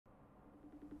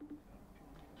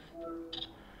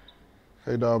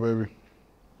Hey, dog, baby.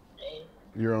 Hey.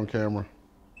 You're on camera.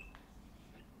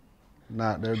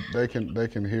 Not they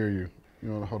can hear you.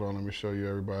 You want to hold on? Let me show you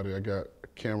everybody. I got a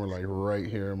camera like right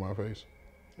here in my face.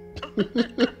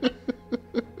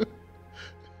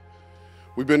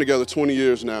 We've been together 20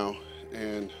 years now,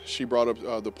 and she brought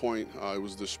up the point. It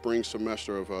was the spring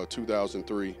semester of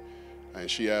 2003, and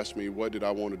she asked me what did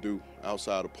I want to do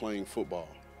outside of playing football.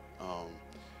 Um,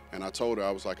 and I told her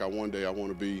I was like, one day I want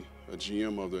to be a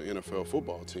GM of the NFL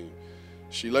football team.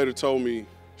 She later told me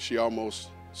she almost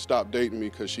stopped dating me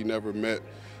because she never met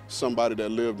somebody that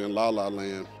lived in La La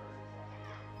Land.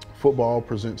 Football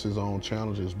presents its own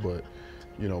challenges, but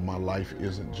my life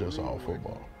isn't just all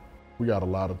football. We got a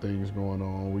lot of things going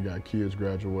on. We got kids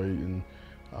graduating,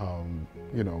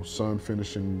 son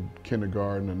finishing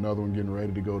kindergarten, another one getting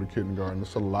ready to go to kindergarten.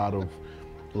 It's a lot of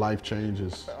life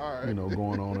changes,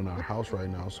 going on in our house right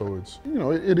now. So it's,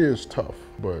 it is tough,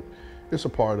 but it's a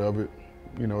part of it.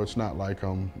 It's not like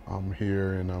I'm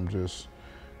here and I'm just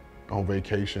on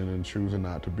vacation and choosing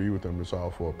not to be with them. It's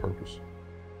all for a purpose.